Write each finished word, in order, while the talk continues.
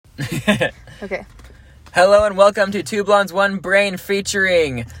Okay. Hello and welcome to Two Blondes, One Brain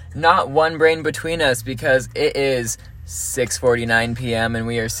featuring not one brain between us because it is 6:49 p.m. and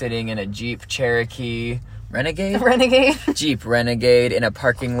we are sitting in a Jeep Cherokee Renegade? Jeep Renegade in a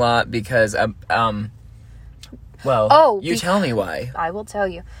parking lot because, tell me why. I will tell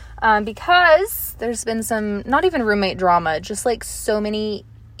you. Because there's been some, not even roommate drama, just like so many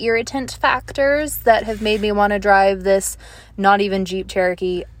irritant factors that have made me want to drive this not even Jeep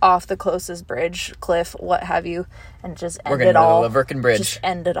Cherokee off the closest bridge, cliff, what have you, and just end it all. We're going to the Bridge. Just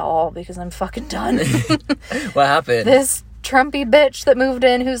end it all because I'm fucking done. What happened? This Trumpy bitch that moved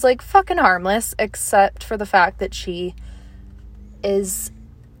in who's like fucking harmless except for the fact that she is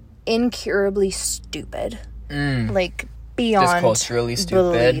incurably stupid. Like beyond just culturally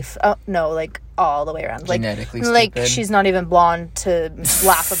stupid belief. Oh no, like all the way around. Genetically like stupid. She's not even blonde to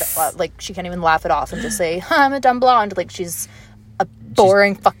laugh about. Like she can't even laugh it off and just say, I'm a dumb blonde. Like she's a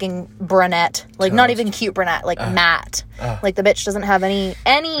boring fucking brunette. Like not even cute brunette. Like matte. Like the bitch doesn't have any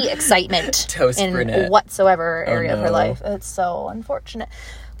excitement Toast in brunette. whatsoever area of her life. It's so unfortunate.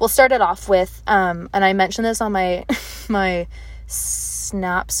 We'll start it off with and I mentioned this on my my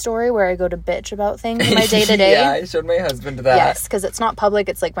Snap story where I go to bitch about things in my day-to-day. Yeah, I showed my husband that. Yes, because it's not public.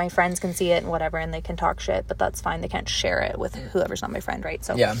 It's like my friends can see it and whatever, and they can talk shit, but that's fine. They can't share it with whoever's not my friend, right?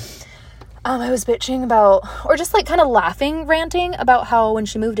 So yeah. I was bitching about, or just like kind of laughing, ranting about how when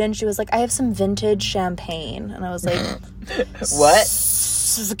she moved in, she was like, I have some vintage champagne. And I was like, What?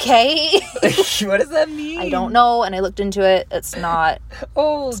 Okay. What does that mean? I don't know. And I looked into it. It's not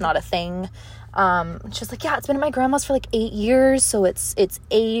old. It's not a thing. She's like, yeah, it's been in my grandma's for like 8 years, so it's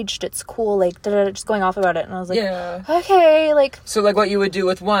aged, it's cool, like just going off about it. And I was like, yeah, okay, like, so like what you would do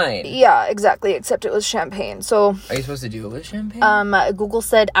with wine. Yeah, exactly, except it was champagne. So are you supposed to do it with champagne? Google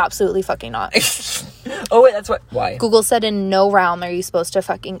said absolutely fucking not. Oh wait, that's why Google said in no realm are you supposed to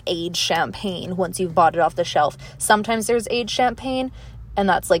fucking age champagne once you've bought it off the shelf. Sometimes there's aged champagne, and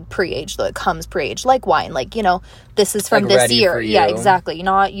that's like pre-aged, though it comes pre-aged, like wine, like, you know, this is from like this year. Yeah, exactly.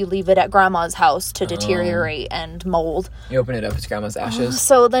 Not you leave it at grandma's house to deteriorate and mold. You open it up, it's grandma's ashes.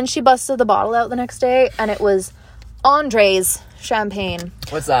 So then she busted the bottle out the next day, and it was Andre's champagne.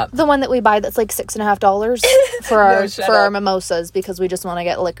 What's that? The one that we buy that's like $6.50 for our mimosas, because we just want to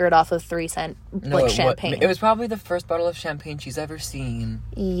get liquored off of 3-cent champagne. It was probably the first bottle of champagne she's ever seen.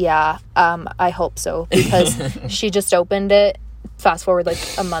 Yeah, I hope so, because she just opened it. Fast forward like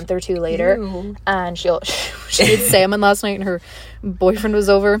a month or two later. Ew. And she did salmon last night, and her boyfriend was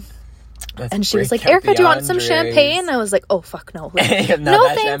over. And she was like, Erica, do you want some champagne? I was like, oh fuck no. Like, no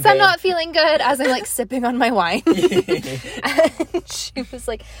thanks, champagne. I'm not feeling good, as I'm like sipping on my wine. And she was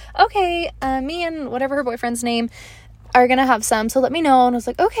like, okay, me and whatever her boyfriend's name are gonna have some, so let me know. And I was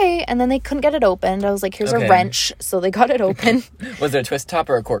like, okay. And then they couldn't get it opened. I was like, here's a wrench. So they got it open. Was it a twist top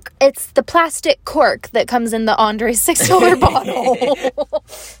or a cork? It's the plastic cork that comes in the Andre $6 bottle.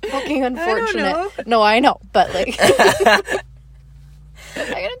 Fucking unfortunate. I don't know. No, I know, but like I'm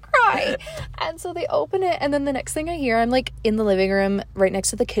gonna cry. And so they open it, and then the next thing I hear, I'm like in the living room right next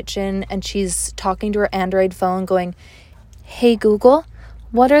to the kitchen, and she's talking to her Android phone going, hey Google,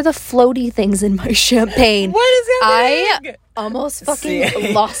 what are the floaty things in my champagne? What is I happening? almost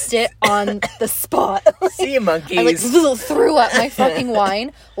fucking lost it on the spot. Sea monkeys. I like threw up my fucking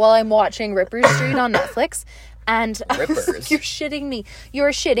wine while I'm watching Ripper Street on Netflix. And Rippers. You're shitting me.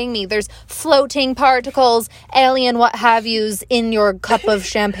 You're shitting me. There's floating particles, alien what have yous in your cup of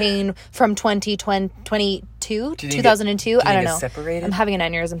champagne from 2002? I don't know. Separated? I'm having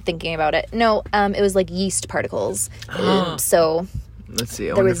an aneurysm thinking about it. No, it was like yeast particles. So let's see.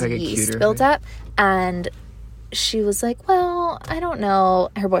 There was yeast built up, and she was like, well, I don't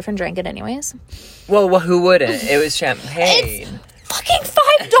know. Her boyfriend drank it anyways. Well, who wouldn't? It was champagne. It's fucking $5.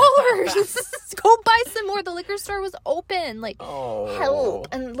 Go buy some more. The liquor store was open. Like, help.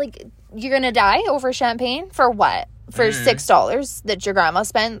 And like, you're gonna die over champagne for what? For $6 that your grandma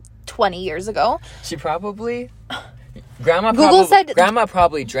spent 20 years ago? She probably... Grandma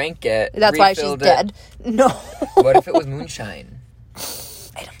probably drank it. That's why she's dead. No. What if it was moonshine?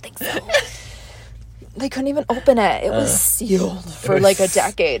 I don't think so. They couldn't even open it. It was sealed for like a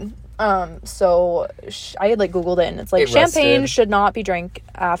decade. So I had like Googled it, and it's like champagne should not be drunken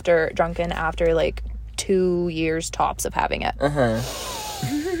after like 2 years tops of having it.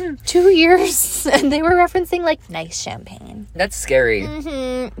 2 years, and they were referencing like nice champagne. That's scary.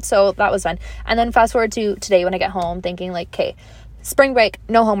 So that was fun. And then fast forward to today when I get home, thinking like, okay, spring break,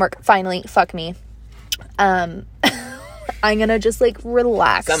 no homework, finally, fuck me. I'm gonna just like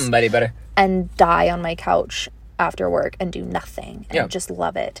relax. Somebody better. And die on my couch after work and do nothing and just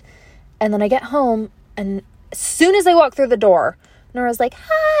love it. And then I get home, and as soon as I walk through the door, Nora's like,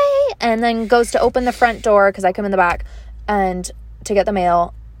 hi, and then goes to open the front door because I come in the back and to get the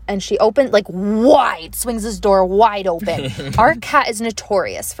mail. And she opened, like, swings this door wide open. Our cat is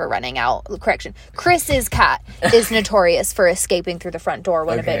notorious for running out. Correction. Chris's cat is notorious for escaping through the front door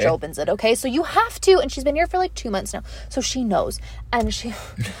when a bitch opens it, okay? So you have to, and she's been here for, like, 2 months now. So she knows. And she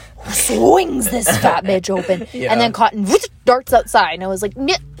swings this fat bitch open. Yeah. And then Cotton darts outside. And I was like,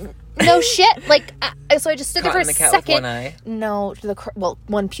 no shit. Like, so I just stood there for a second. With one eye? No,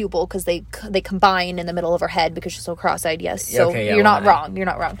 one pupil, because they combine in the middle of her head because she's so cross-eyed. Yes, so you're not wrong. You're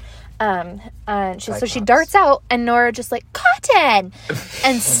not wrong. And she darts out, and Nora just like, Cotton,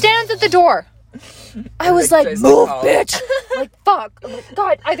 and stands at the door. I was like, move, bitch. Like, fuck. I'm like,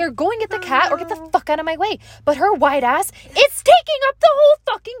 God, either go and get the cat or get the fuck out of my way. But her white ass, it's taking up the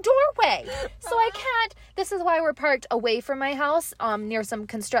whole fucking doorway. So I can't. This is why we're parked away from my house, near some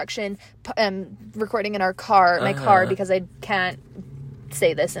construction, recording in my car, because I can't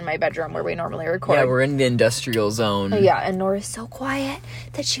say this in my bedroom where we normally record. Yeah, we're in the industrial zone. Yeah, and Nora's so quiet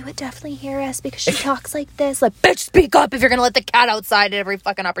that she would definitely hear us because she talks like this. Like, bitch, speak up if you're gonna let the cat outside at every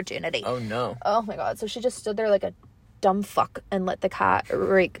fucking opportunity. Oh, no. Oh, my God. So she just stood there like a dumb fuck and let the cat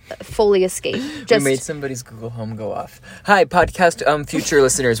fully escape. We made somebody's Google Home go off. Hi, podcast future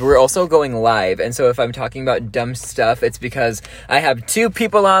listeners. We're also going live, and so if I'm talking about dumb stuff, it's because I have 2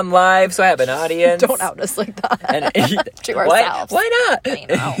 people on live, so I have an audience. Don't out us like that. To ourselves. Why not? I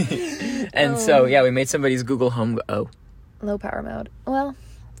know. And so, yeah, we made somebody's Google Home go. Low power mode. Well,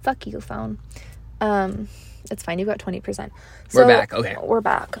 fuck you, phone. It's fine. You got 20%. We're back. Okay. We're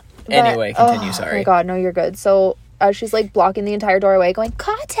back. Anyway, continue. Sorry. Oh my God, no, you're good. So she's like blocking the entire doorway, going,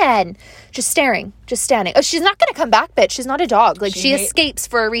 Cotton, just staring, just standing. Oh, she's not gonna come back, bitch. She's not a dog. Like, she escapes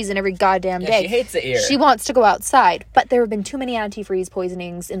for a reason every goddamn day. She hates it here. She wants to go outside, but there have been too many antifreeze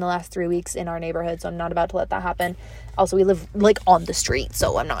poisonings in the last 3 weeks in our neighborhood, so I'm not about to let that happen. Also, we live like on the street,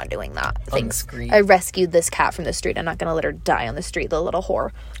 so I'm not doing that. Thanks. I rescued this cat from the street. I'm not gonna let her die on the street, the little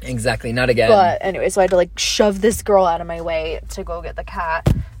whore. Exactly, not again. But anyway, so I had to like shove this girl out of my way to go get the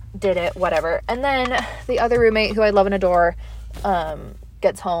cat. Did it, whatever. And then the other roommate, who I love and adore,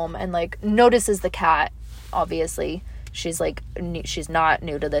 gets home and like notices the cat. Obviously, she's like she's not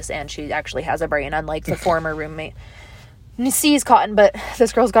new to this, and she actually has a brain, unlike the former roommate. And sees Cotton, but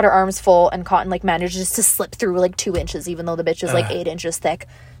this girl's got her arms full, and Cotton like manages to slip through like 2 inches, even though the bitch is like 8 inches thick.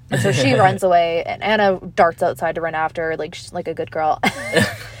 And so she runs away, and Anna darts outside to run after her, like she's like a good girl.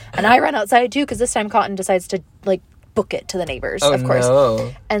 And I run outside too, because this time Cotton decides to like book it to the neighbors, of course.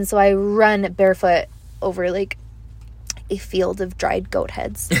 No. And so I run barefoot over like a field of dried goat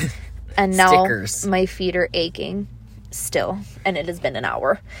heads. And now my feet are aching still, and it has been an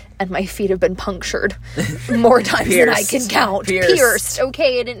hour, and my feet have been punctured more times than I can count. Pierced.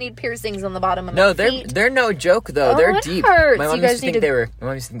 Okay, I didn't need piercings on the bottom of my feet. No, they're no joke though. They're deep. Hurts. My mom used to think they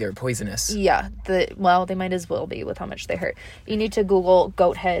were poisonous. Yeah, well, they might as well be with how much they hurt. You need to Google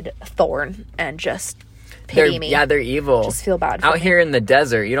goat head thorn and just pity me. Yeah, they're evil. Just feel bad for out me. Here in the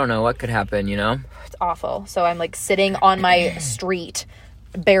desert, you don't know what could happen, you know? It's awful. So I'm like sitting on my street,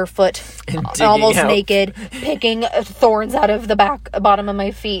 barefoot, almost naked, picking thorns out of the bottom of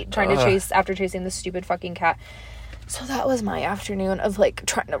my feet, trying to chasing this stupid fucking cat. So that was my afternoon of like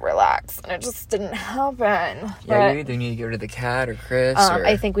trying to relax, and it just didn't happen. Yeah, you either need to get rid of the cat or Chris.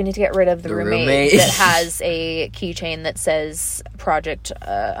 I think we need to get rid of the roommate that has a keychain that says Project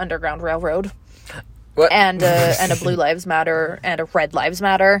Underground Railroad. What? And a Blue Lives Matter and a Red Lives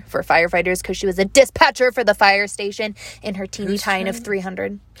Matter for firefighters, because she was a dispatcher for the fire station in her teeny tine of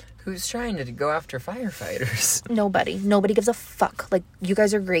 300. Who's trying to go after firefighters? Nobody gives a fuck. Like, you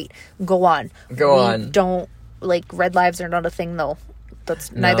guys are great, go on. Don't, like, red lives are not a thing though.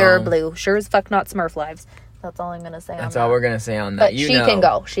 That's neither are blue. Sure as fuck not Smurf lives. That's all I'm gonna say. That's all we're gonna say on that. But she can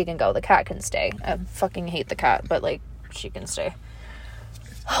go. The cat can stay. I fucking hate the cat, but like, she can stay.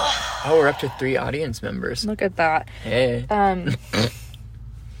 Oh, we're up to 3 audience members. Look at that. Hey. And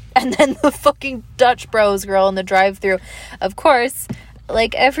then the fucking Dutch Bros girl in the drive-thru, of course,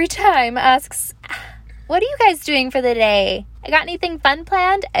 like every time asks, what are you guys doing for the day? I got anything fun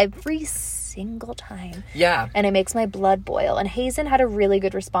planned? Every single time. Yeah. And it makes my blood boil. And Hazen had a really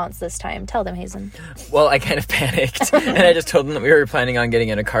good response this time. Tell them, Hazen. Well, I kind of panicked. And I just told them that we were planning on getting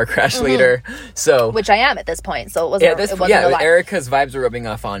in a car crash later. So, which I am at this point. So it wasn't a lie. Erica's vibes were rubbing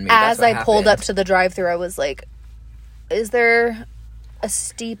off on me. As I pulled up to the drive-thru, I was like, is there a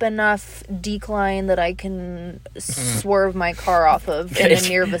steep enough decline that I can swerve my car off of in a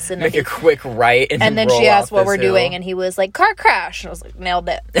near vicinity? Make a quick right and then she asked what we're doing, and he was like, car crash. And I was like, nailed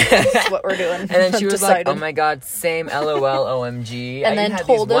it. That's what we're doing. And then she was like, oh my god, same LOL OMG. And then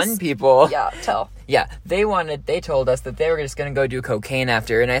told us one people. Yeah, tell. Yeah, they told us that they were just gonna go do cocaine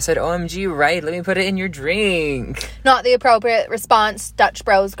after, and I said, OMG, right, let me put it in your drink. Not the appropriate response, Dutch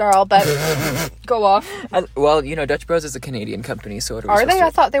Bros girl, but go off. Well, Dutch Bros is a Canadian company, so what Are they? I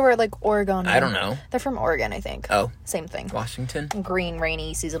thought they were like Oregon. I don't know. They're from Oregon, I think. Oh. Same thing. Washington? Green,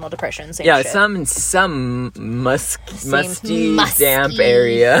 rainy, seasonal depression, same Yeah, shit. some musty, musky. damp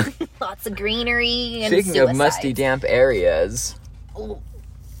area. Lots of greenery and Speaking of musty, suicide. damp areas,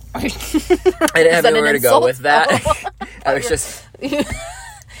 I didn't have that an anywhere to go insult? with that. Oh. I was just...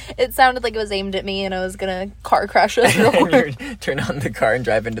 It sounded like it was aimed at me and I was gonna car crash us real quick. Turn on the car and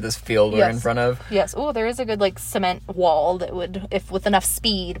drive into this field we're in front of. Yes. Oh, there is a good cement wall that would, if with enough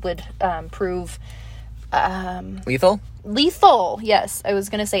speed, would prove Lethal? lethal. Yes, I was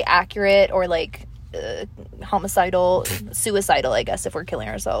gonna say accurate or homicidal, suicidal. I guess if we're killing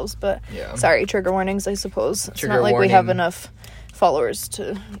ourselves. But Yeah. sorry, trigger warnings. I suppose it's Trigger not like we warning. have enough followers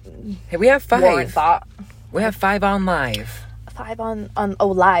to Hey, we have warrant 5. that. We have 5 on live. 5 on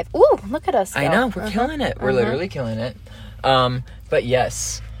live. Ooh, look at us. I go. know, we're killing it. We're literally killing it. But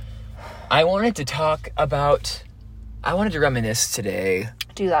yes, I wanted to reminisce today.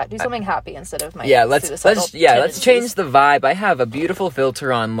 Do that. Do something happy instead of my Yeah, let's tendencies. change the vibe. I have a beautiful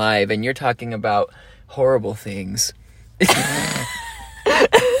filter on live, and you're talking about horrible things. I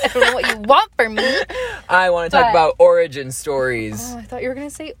don't know what you want from me. I want to talk But- about origin stories. Oh, I thought you were gonna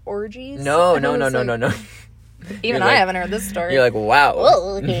say orgies. No. And I was like, Even You're I like- haven't heard this story. You're like, wow,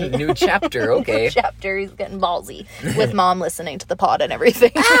 Whoa, okay. new chapter. Okay, Chapter, he's getting ballsy with mom listening to the pod and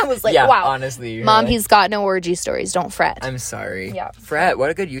everything. I was like, yeah. wow, Honestly, you're mom, like, he's got no orgy stories. Don't fret. I'm sorry. Yeah. Fret.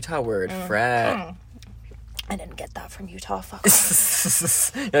 What a good Utah word. Fret. I didn't get that from Utah. Fuck.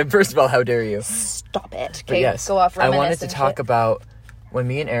 Yeah, first of all, how dare you? Stop it. But Okay, yes, go off. I wanted reminisce to and talk shit. about when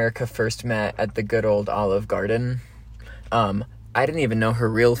me and Erica first met at the good old Olive Garden. I didn't even know her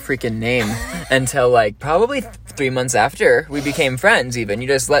real freaking name until probably 3 months after we became friends. Even you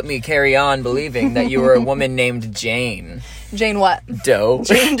just let me carry on believing that you were a woman named Jane Jane what? Doe.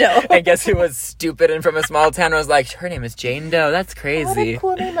 Jane Doe. I guess who was stupid and from a small town. I was like, her name is Jane Doe. That's What crazy. a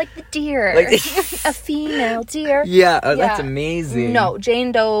cool name, like the deer. Like- a female deer. Yeah, that's Yeah. amazing. No,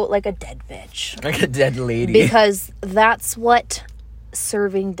 Jane Doe, like a dead bitch. Like a dead lady. Because that's what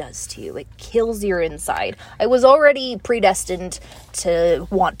serving does to you. It kills your inside. I was already predestined to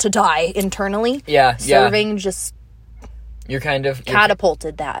want to die internally. Yeah, Serving just You're kind of...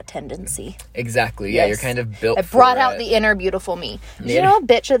 catapulted that tendency. Exactly, yeah, Yes. you're kind of built It brought for out it. the inner beautiful me. Did Yeah. you know a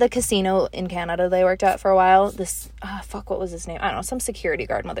bitch at the casino in Canada they worked at for a while? This, what was his name? I don't know, some security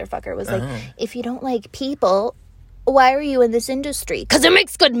guard motherfucker was like, if you don't like people, why are you in this industry? Because it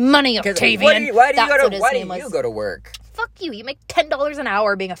makes good money, Octavian. Why do That's what his you name was. go to work? Fuck you. You make $10 an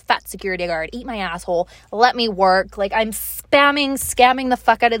hour being a fat security guard. Eat my asshole. Let me work. Like, I'm scamming the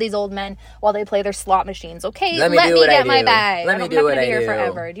fuck out of these old men while they play their slot machines. Okay, Let me let do me what I get my do. bag. Let me I'm do not what gonna I be here do.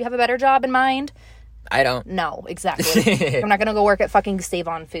 forever. Do you have a better job in mind? I don't. No, exactly. I'm not gonna go work at fucking Save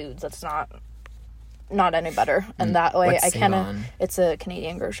On Foods. That's not any better. And that way, What's I kind of. Save-On? It's a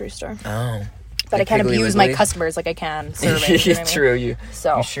Canadian grocery store. Oh. But I Like can't Piggly abuse my Wiggly? customers like I can serving. You know what I mean? True, you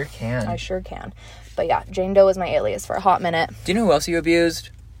So sure can. I sure can. But yeah, Jane Doe is my alias for a hot minute. Do you know who else you abused?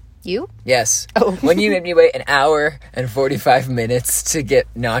 You? Yes. Oh. When you made me wait an hour and 45 minutes to get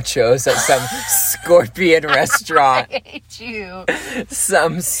nachos at some scorpion restaurant. I hate you.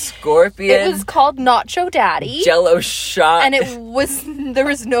 Some scorpion It was called Nacho Daddy. jello shot. And there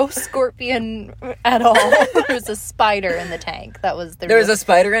was no scorpion at all. There was a spider in the tank. there was a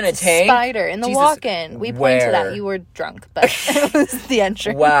spider in a tank? spider in the Jesus. walk-in. We pointed Where? at you were drunk, but it was the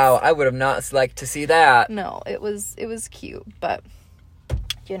entrance. Wow, I would have not liked to see that. No, it was cute, but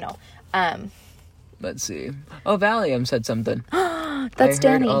you know, Let's see. Oh, Valium said something. that's I heard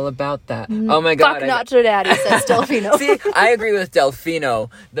Danny. all about that. Oh my god. Fuck Nacho Daddy, says Delfino. See, I agree with Delfino.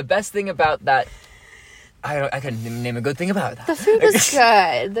 The best thing about that, I couldn't even name a good thing about that. The food was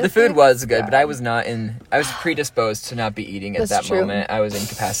good. The food was good, but I was predisposed to not be eating at That's that true. moment. I was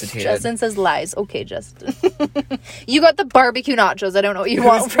incapacitated. Justin says lies. Okay, Justin. You got the barbecue nachos. I don't know what you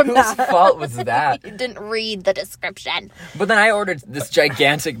want from Whose that. fault was that? You didn't read the description. But then I ordered this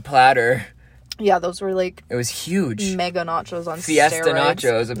gigantic platter. Yeah, those were like It was huge. mega nachos on Fiesta steroids.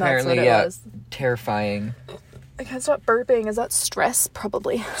 nachos, apparently, That's what yeah. it was. Terrifying. I can't stop burping. Is that stress?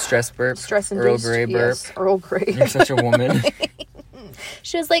 Probably. Stress burp. Stress Earl induced. Grey burp. Yes, Earl Grey. You're such a woman.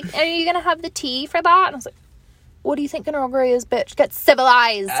 She was like, "Are you gonna have the tea for that?" And I was like, "What do you think an Earl Grey is, bitch? Get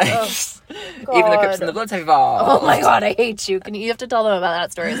civilized." Oh, Even the God. Crips and the Bloods have evolved. Oh my god, I hate you. You have to tell them about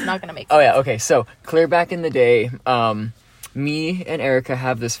that story. It's not gonna make sense. Oh yeah, okay. So clear back in the day, me and Erica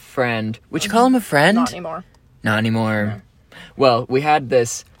have this friend. Would you call him a friend? Not anymore. Not anymore. Well, we had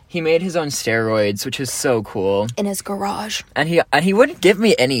this He made his own steroids, which is so cool. In his garage. And he wouldn't give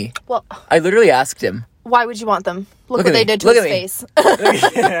me any. Well, I literally asked him. why would you want them? Look at what me. they did to Look his at me.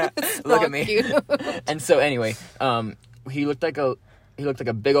 face. Look at me. Cute. And so anyway, he looked like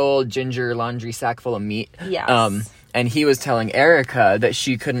a big old ginger laundry sack full of meat. Yes. And he was telling Erica that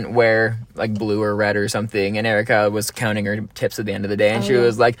she couldn't wear like blue or red or something, and Erica was counting her tips at the end of the day, and she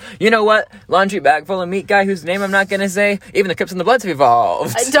was like, "You know what? Laundry bag full of meat guy whose name I'm not gonna say. Even the Crips and the Bloods have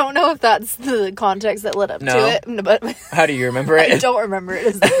evolved." I don't know if that's the context that led up No. to it, but How do you remember it? I don't remember it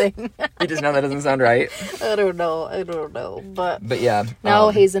as the thing. You just know that doesn't sound right. I don't know. But yeah. Now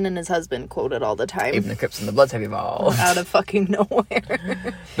Hazen and his husband quote it all the time. Even the Crips and the Bloods have evolved. Out of fucking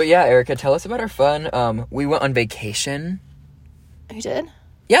nowhere. But yeah, Erica, tell us about our fun. We went on vacation. You did?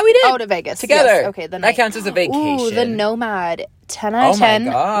 Yeah, we did. Oh, to Vegas. Together. Yes. Okay, that counts as a vacation. Ooh, the Nomad. 10 out of Oh my 10.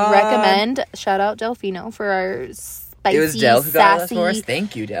 God. Recommend. Shout out Delfino for our spicy, It was Del who got us sassy, for us.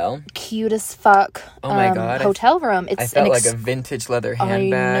 Thank you, Del. cute as fuck Oh my God, hotel room. It's I felt like a vintage leather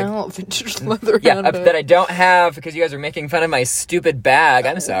handbag. I know, vintage leather Yeah, handbag. that I don't have because you guys are making fun of my stupid bag.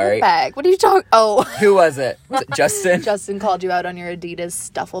 I'm sorry. Bag. What are you talking? Oh. Who was it? Was it Justin? Justin called you out on your Adidas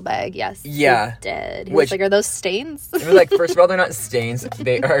stuffle bag. Yes. Yeah. He did. He Which- was like, are those stains? It was like, first of all, they're not stains.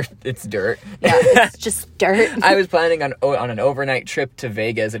 It's dirt. Yeah, it's just dirt. I was planning on an overnight trip to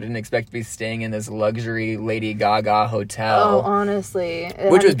Vegas. I didn't expect to be staying in this luxury Lady Gaga hotel. Oh, honestly.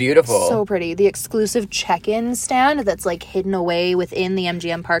 Which was beautiful. So pretty. The exclusive check-in stand that's like hidden away within the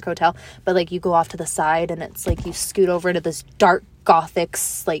MGM Park Hotel, but like you go off to the side and it's like you scoot over into this dark gothic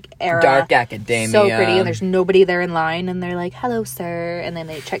like era. Dark academia. So pretty, and there's nobody there in line, and they're like, "Hello, sir," and then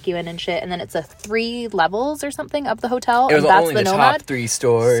they check you in and shit, and then it's a 3 levels or something of the hotel. It was and that's only the Nomad. top 3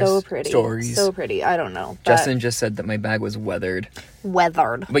 stores. So pretty. Stories. So pretty. I don't know. Justin just said that my bag was weathered.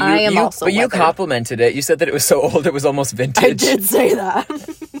 Weathered. But I am also you weathered. complimented it. You said that it was so old it was almost vintage. I did say that.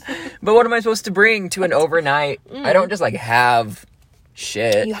 But what am I supposed to bring to an overnight? I don't just like have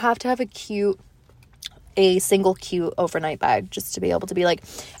shit. You have to have a single cute overnight bag just to be able to be like,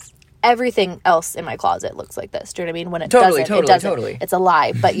 everything else in my closet looks like this. Do you know what I mean? When it doesn't, it doesn't. Totally. It's a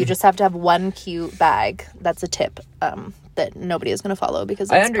lie. But you just have to have one cute bag. That's a tip that nobody is going to follow because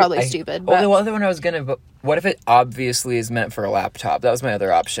it's probably stupid. Well, But, the other one I was gonna. But what if it obviously is meant for a laptop? That was my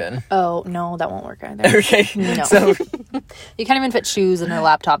other option. oh, no, that won't work either. Okay. No. So You can't even fit shoes in a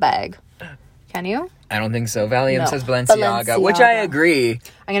laptop bag. Can you? I don't think so. Valium No. says Balenciaga, which I Balenciaga. agree.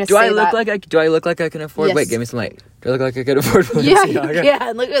 I'm going to Do say I look that. do I look like I can afford? Yes. Wait, give me some light. Do I look like I could afford Yeah, Balenciaga? you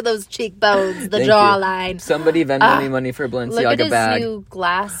can. Look at those cheekbones, the Thank you. jawline. Somebody Venmo me money for a Look at Balenciaga his bag. new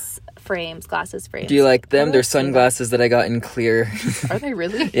glasses frames. Do you like them? I They're like them. sunglasses that I got in clear. Are they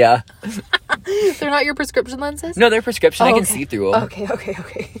really? Yeah. They're not your prescription lenses? No, they're prescription. I can okay. see through them. Okay.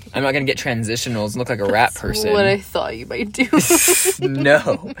 I'm not gonna get transitionals and look like a rat person. What I thought you might do.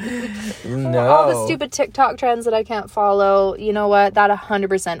 No. All the stupid TikTok trends that I can't follow, you know what? That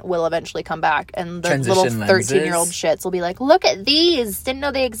 100% will eventually come back. And the Transition little 13-year-old lenses. shits will be like, look at these. Didn't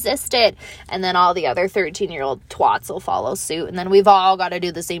know they existed. And then all the other 13-year-old twats will follow suit. And then we've all got to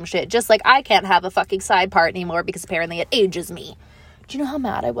do the same shit. Just like I can't have a fucking side part anymore because apparently it ages me. Do you know how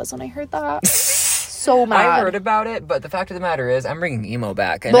mad I was when I heard that? So mad. I heard about it, but the fact of the matter is, I'm bringing emo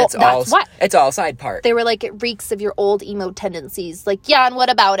back, and Well, it's all that's what- it's all side part. They were like, it reeks of your old emo tendencies. Like, yeah, and what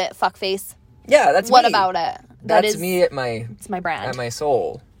about it, fuckface? Yeah, that's What me. about it? That's me at my It's my brand. at my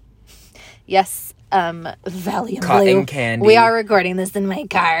soul. Yes, Valium Cotton Blue. candy. We are recording this in my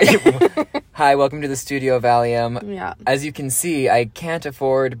car. Hi, welcome to the studio, Valium. Yeah. As you can see, I can't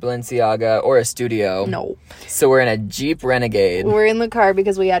afford Balenciaga or a studio. No. So we're in a Jeep Renegade. We're in the car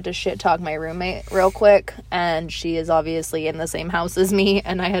because we had to shit talk my roommate real quick, and she is obviously in the same house as me,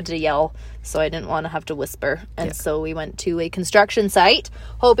 and I had to yell, so I didn't want to have to whisper. And so we went to a construction site,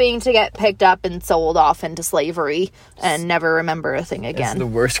 hoping to get picked up and sold off into slavery and never remember a thing It's again. the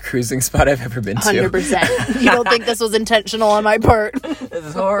worst cruising spot I've ever been to. 100%. You don't think this was intentional on my part? This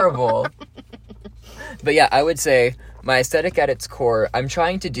is horrible. But yeah, I would say my aesthetic at its core, I'm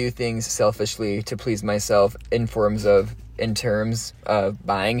trying to do things selfishly to please myself in terms of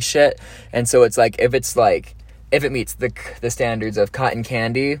buying shit. And so it's like if it meets the standards of cotton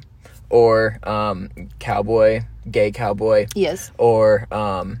candy or gay cowboy, Yes. or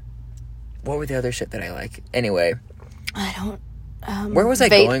what were the other shit that I like? Anyway, I don't... where was I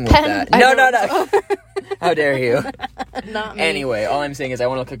vape going with pen? that? I No. don't How dare you? Not me. Anyway, all I'm saying is I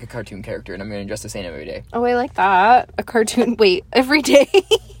want to look like a cartoon character, and I'm going to dress the same every day. Oh, I like that. A cartoon. Wait, every day?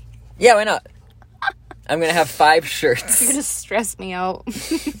 Yeah, why not? I'm going to have 5 shirts. You're gonna stress me out.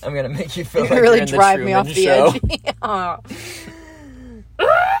 I'm going to make you feel You're like gonna really you're in the drive me Truman off the Show. edge. Aw.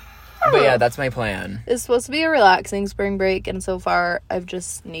 But yeah, that's my plan. It's supposed to be a relaxing spring break, and so far I've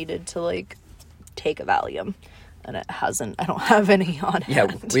just needed to like take a Valium, and it hasn't. I don't have any on Yeah,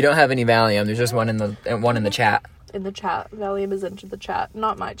 hand. we don't have any Valium. There's just one in the chat. In the chat. Valium is into the chat.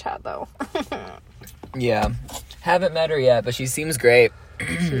 Not my chat though. Yeah. Haven't met her yet, but she seems great.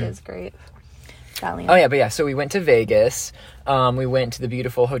 She is great. Valium. Oh yeah, but yeah, so we went to Vegas. We went to the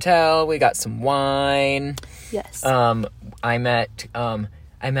beautiful hotel. We got some wine. Yes. I met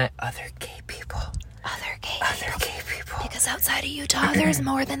other gay people. Other gay people. Because outside of Utah, there's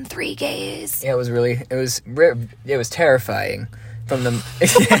more than 3 gays. Yeah, it was terrifying. From them,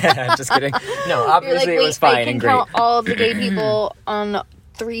 yeah, just kidding. No, obviously it was fine I can and great. count all of the gay people on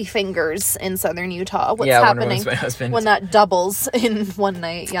 3 fingers in southern Utah. What's Yeah, one of happening them's my husband. when that doubles in one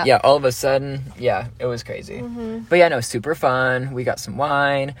night? Yeah. Yeah, all of a sudden, yeah, it was crazy. But yeah, no, super fun. We got some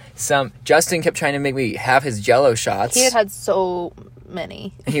wine. Justin kept trying to make me have his Jell-O shots. He had so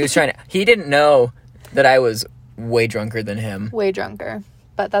many. He was trying to. He didn't know that I was way drunker than him. Way drunker.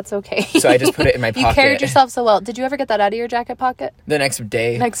 But that's okay. So I just put it in my pocket. You carried yourself so well. Did you ever get that out of your jacket pocket? The next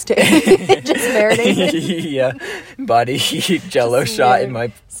day. Just marinated. Yeah. Body heat Jell-O shot in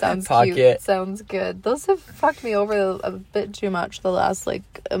my Sounds pocket. Cute. Sounds good. Those have fucked me over a bit too much the last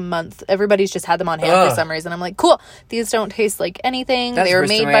a month. Everybody's just had them on hand for some reason. I'm like, cool. These don't taste like anything. That's they the were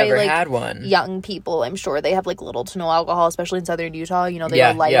first made time by I ever had one. young people. I'm sure they have little to no alcohol, especially in southern Utah. You know, they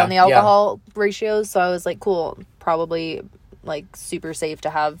Yeah, go light yeah, on the alcohol ratios. So I was like, cool. Probably super safe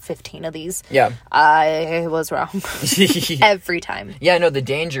to have 15 of these. Yeah. I was wrong. Every time. Yeah, no, the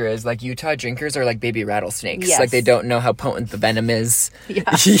danger is Utah drinkers are like baby rattlesnakes. Yes. They don't know how potent the venom is. Yeah.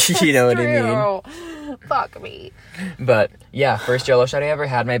 You know what I mean? True. Fuck me. But yeah, first Jell-O shot I ever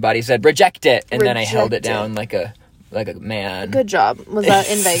had, my body said reject it, and then I held it Reject it. down like a man. Good job. Was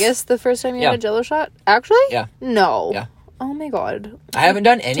that in Vegas the first time you had a Jell-O shot? Actually? Yeah. No. Yeah. Oh my god. I haven't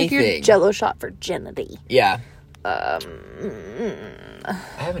done Take anything. your Jell-O shot virginity. Yeah. I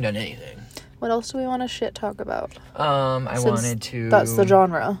haven't done anything. What else do we want to shit talk about? I wanted to. That's the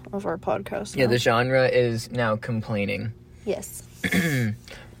genre of our podcast. Yeah, now. the genre is now complaining. Yes.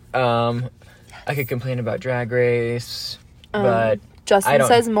 I could complain about Drag Race, but Justin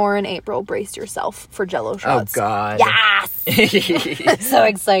says more in April. Brace yourself for Jell-O shots. Oh God. Yes. So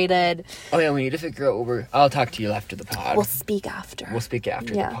excited. Oh yeah, we need to figure out I'll talk to you after the pod. We'll speak after.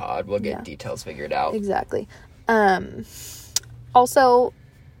 The pod. We'll get details figured out. Exactly. Also,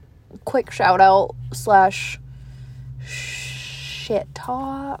 quick shout out / shit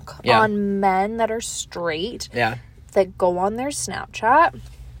talk on men that are straight. Yeah. That go on their Snapchat,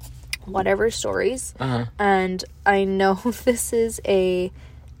 whatever stories. And I know this is I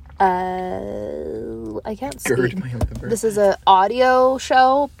can't speak. Gird my liver. This is an audio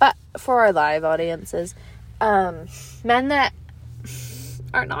show, but for our live audiences, men that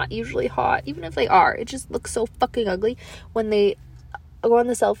are not usually hot, even if they are, it just looks so fucking ugly when they go on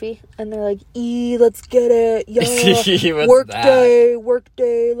the selfie and they're like, let's get it, yeah, work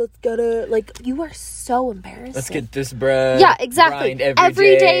day, let's get it. You are so embarrassing. Let's get this bread. Yeah, exactly. Grind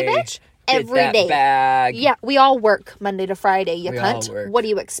every day, bitch. Every day. Bag. Yeah, we all work Monday to Friday, you We cunt. all work. What do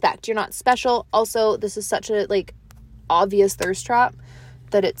you expect? You're not special. Also, this is such a obvious thirst trap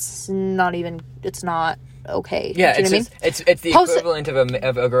that it's not okay. Yeah, Do you know it's what I mean? it's the equivalent of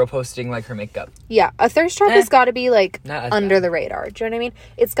a girl posting her makeup. Yeah, a thirst trap has got to be Not as under bad. the radar. Do you know what I mean?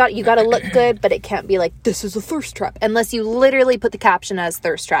 You got to look good, but it can't be this is a thirst trap. Unless you literally put the caption as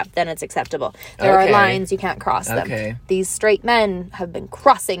thirst trap, then it's acceptable. There are Okay. lines, you can't cross them. Okay. These straight men have been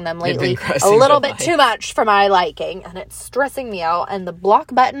crossing them They've been lately crossing a little the bit too much for my liking, and it's stressing me out, and the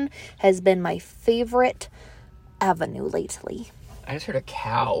block button has been my favorite avenue lately. I just heard a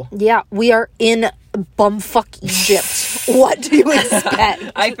cow. Yeah, we are in bumfuck Egypt. What do you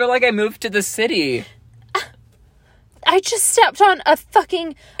expect? I feel like I moved to the city. I just stepped on a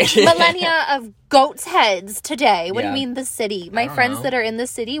fucking millennia of goats' heads today. What do Yeah. you mean the city? My friends know. that are in the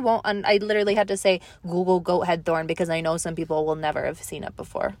city won't... I literally had to say, Google goat head thorn, because I know some people will never have seen it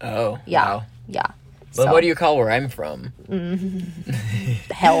before. Oh, Yeah. wow. Yeah. Well, So, what do you call where I'm from?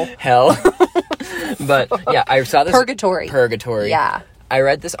 hell. Hell. But yeah, I saw this Purgatory. Yeah. I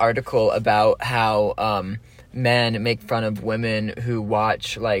read this article about how men make fun of women who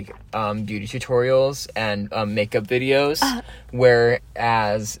watch beauty tutorials and makeup videos,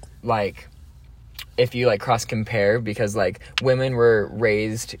 whereas if you cross compare, because women were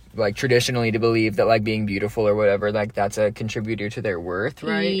raised traditionally to believe that being beautiful or whatever that's a contributor to their worth,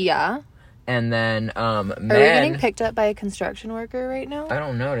 right? Yeah. And then Are we men, getting picked up by a construction worker right now? I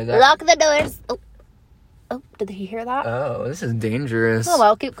don't know, did that Lock the doors. Oh, did he hear that? Oh, this is dangerous. Oh,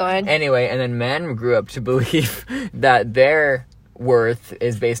 well, keep going. Anyway, and then men grew up to believe that their worth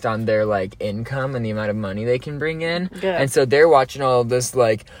is based on their like income and the amount of money they can bring in. Yeah. And so they're watching all of this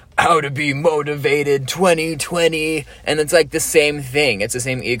like how to be motivated 2020, and it's like the same thing. It's the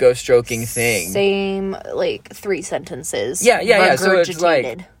same ego stroking thing. Same like 3 sentences. Yeah. So it's like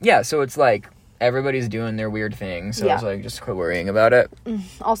regurgitated. so it's like everybody's doing their weird thing. So Yeah. it's like just quit worrying about it.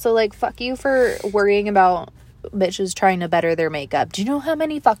 Also, like, fuck you for worrying about bitches trying to better their makeup. Do you know how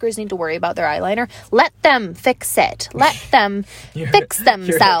many fuckers need to worry about their eyeliner? Let them fix it. Let them fix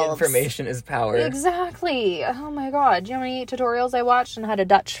themselves. Your information is power. Exactly. Oh my god. Do you know how many tutorials I watched and how to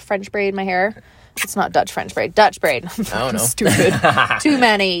Dutch French braid my hair? It's not Dutch French braid. Dutch braid. I don't know. Stupid. Too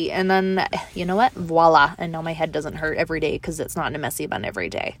many. And then, you know what? Voila. And now my head doesn't hurt every day because it's not in a messy bun every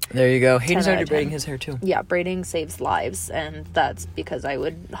day. There you go. Hayden 10 out started of braiding 10. his hair too. Yeah, braiding saves lives, and that's because I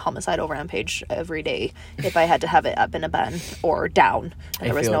would homicide over Rampage every day if I had to have it up in a bun or down, and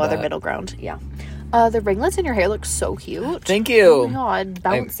there was feel no other that. middle ground. Yeah. The ringlets in your hair look so cute. Thank you. Oh my god,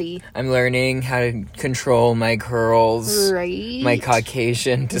 bouncy. I'm learning how to control my curls. Right? My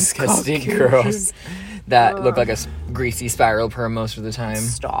Caucasian disgusting curls that look like a greasy spiral perm most of the time.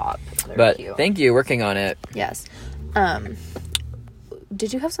 Stop. They're But cute. thank you, working on it. Yes.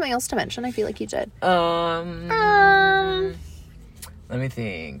 Did you have something else to mention? I feel like you did. Let me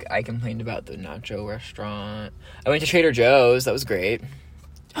think. I complained about the nacho restaurant. I went to Trader Joe's. That was great.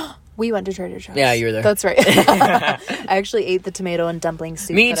 We went to Trader Joe's. Yeah, you were there. That's right. I actually ate the tomato and dumpling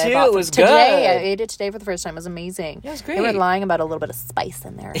soup. Me that I too, bought it from was today. good. I ate it today for the first time. It was amazing. Yeah, it was They were great. lying about a little bit of spice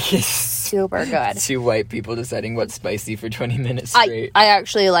in there. Super good. 2 white people deciding what's spicy for 20 minutes straight. I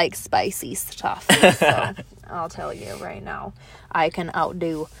actually like spicy stuff. So I'll tell you right now, I can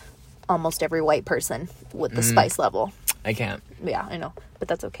outdo almost every white person with the spice level. I can't. Yeah, I know, but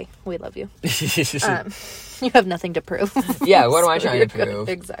that's okay. We love you. You have nothing to prove. Yeah, what am I So trying you're to good. prove?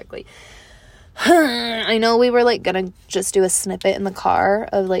 Exactly. I know we were like gonna just do a snippet in the car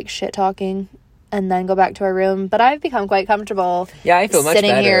of like shit talking and then go back to our room, but I've become quite comfortable. Yeah, I feel much sitting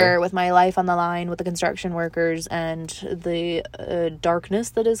better. here with my life on the line with the construction workers and the darkness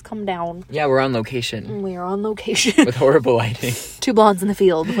that has come down. Yeah, we're on location We are on location. with horrible lighting. 2 blondes in the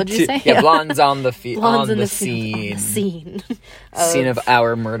field. What did you say? Yeah, blondes on the Blondes on in the field, on scene. the scene. Scene of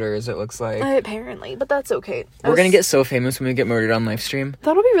our murders, it looks like. Apparently, but that's okay. We're gonna get so famous when we get murdered on live stream.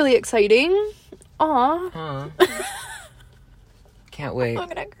 That'll be really exciting. Aw. Can't wait. I'm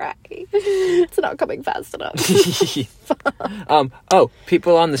gonna cry. It's not coming fast enough.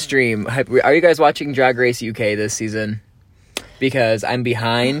 People on the stream, are you guys watching Drag Race UK this season? Because I'm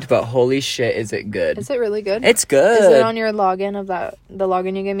behind, but holy shit, is it good? Is it really good? It's good. Is it on your login of the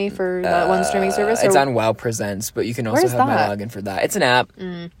login you gave me for that one streaming service? It's or- on WoW Presents, but you can also Where's have that? my login for that. It's an app.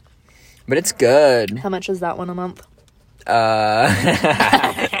 But it's good. How much is that one a month?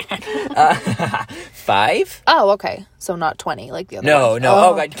 5? Oh, okay. So not 20 like the other No. one.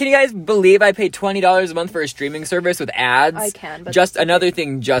 Oh god, can you guys believe I paid $20 a month for a streaming service with ads? I can, but just another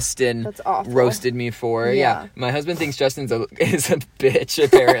thing Justin That's awful. roasted me for. Yeah. Yeah, my husband thinks Justin's is a bitch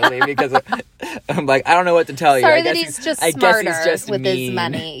apparently because I'm like, I don't know what to tell you. Sorry I that guess he's just I guess smarter he's just with his mean.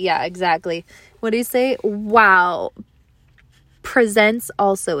 money. Yeah, exactly. What do you say? Wow. Presents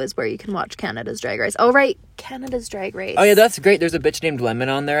also is where you can watch Canada's Drag Race. Oh, right. Canada's Drag Race. Oh yeah, that's great. There's a bitch named Lemon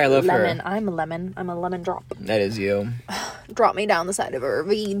on there. I love Lemon. her. I'm a lemon. I'm a lemon drop. That is you. Drop me down the side of a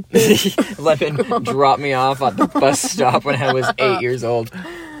ravine. Lemon dropped me off at the bus stop when I was 8 years old.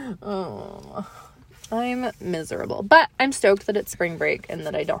 I'm miserable. But I'm stoked that it's spring break and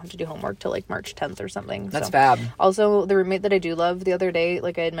that I don't have to do homework till like March 10th or something. That's so. fab. Also, the roommate that I do love the other day,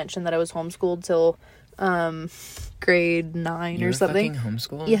 like I had mentioned that I was homeschooled till grade 9 You or were something. fucking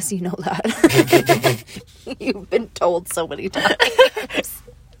homeschooled? Yes, you know that. You've been told so many times.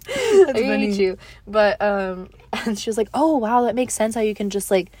 I hate you. But and she was like, "Oh wow, that makes sense how you can just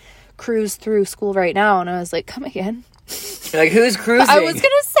like cruise through school right now." And I was like, "Come again?" Like, who's cruising? I was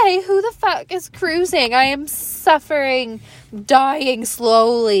gonna say, who the fuck is cruising? I am suffering, dying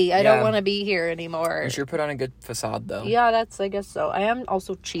slowly. I don't Yeah. want to be here anymore. You sure put on a good facade though. Yeah, I guess so. I am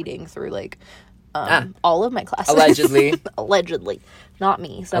also cheating through like all of my classes. Allegedly. Allegedly. Not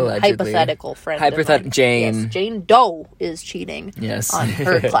me. Some Allegedly. hypothetical friend of mine. Jane. Yes, Jane Doe is cheating. Yes. On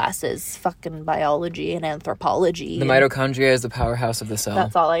her classes. Fucking biology and anthropology. The mitochondria is the powerhouse of the cell.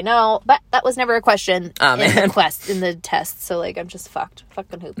 That's all I know. But that was never a question Aw, in man. the in the test. So like I'm just fucked.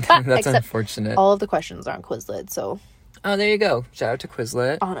 Fucking hoop. But That's except unfortunate. all of the questions are on Quizlet, so Oh, there you go. Shout out to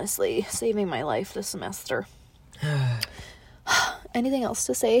Quizlet. honestly, saving my life this semester. Anything else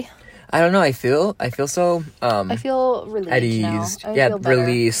to say? I don't know. I feel so I feel relieved at now. ease. I Yeah, feel better.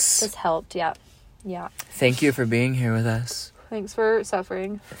 release. This helped. Yeah. Thank you for being here with us. Thanks for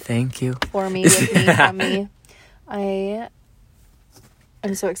suffering Thank you. for me, with me, from me. I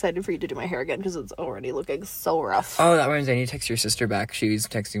I'm so excited for you to do my hair again because it's already looking so rough. Oh, that reminds me. I need to text your sister back. She was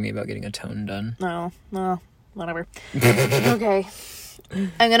texting me about getting a tone done. No, whatever. Okay.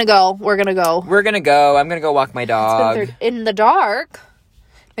 I'm gonna go. We're gonna go. We're gonna go. I'm gonna go walk my dog. In the dark.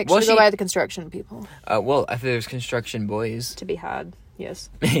 Make sure Well, to go by the construction people. Well, if there's construction boys. To be had. Yes.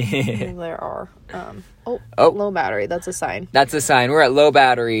 That's There are. Low battery. That's a sign. a sign. We're at low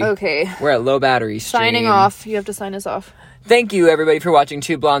battery. Okay. We're at low battery stream. Signing off. You have to sign us off. Thank you, everybody, for watching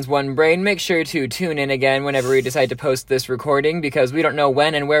Two Blondes, One Brain. Make sure to tune in again whenever we decide to post this recording, because we don't know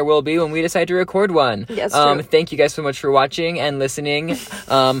when and where we'll be when we decide to record one. Yes, true. Thank you guys so much for watching and listening.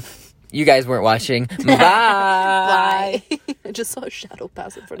 You guys weren't watching. Bye! Bye. I just saw a shadow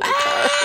pass in front of the car.